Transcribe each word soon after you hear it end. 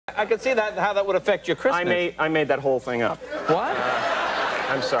I could see that how that would affect your Christmas. I made that whole thing up. What?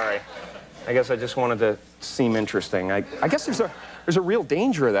 I'm sorry. I guess I just wanted to seem interesting. I guess there's a real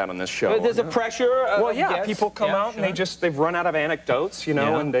danger of that on this show. There's a pressure. Well, yeah, people come out and they've run out of anecdotes, you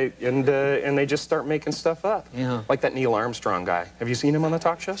know, and they just start making stuff up. Yeah. Like that Neil Armstrong guy. Have you seen him on the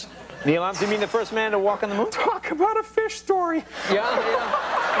talk shows? Neil Armstrong, you mean the first man to walk on the moon? Talk about a fish story. Yeah.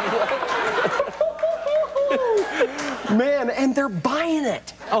 Man, and they're buying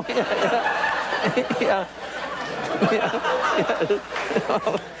it. Oh, yeah. Yeah.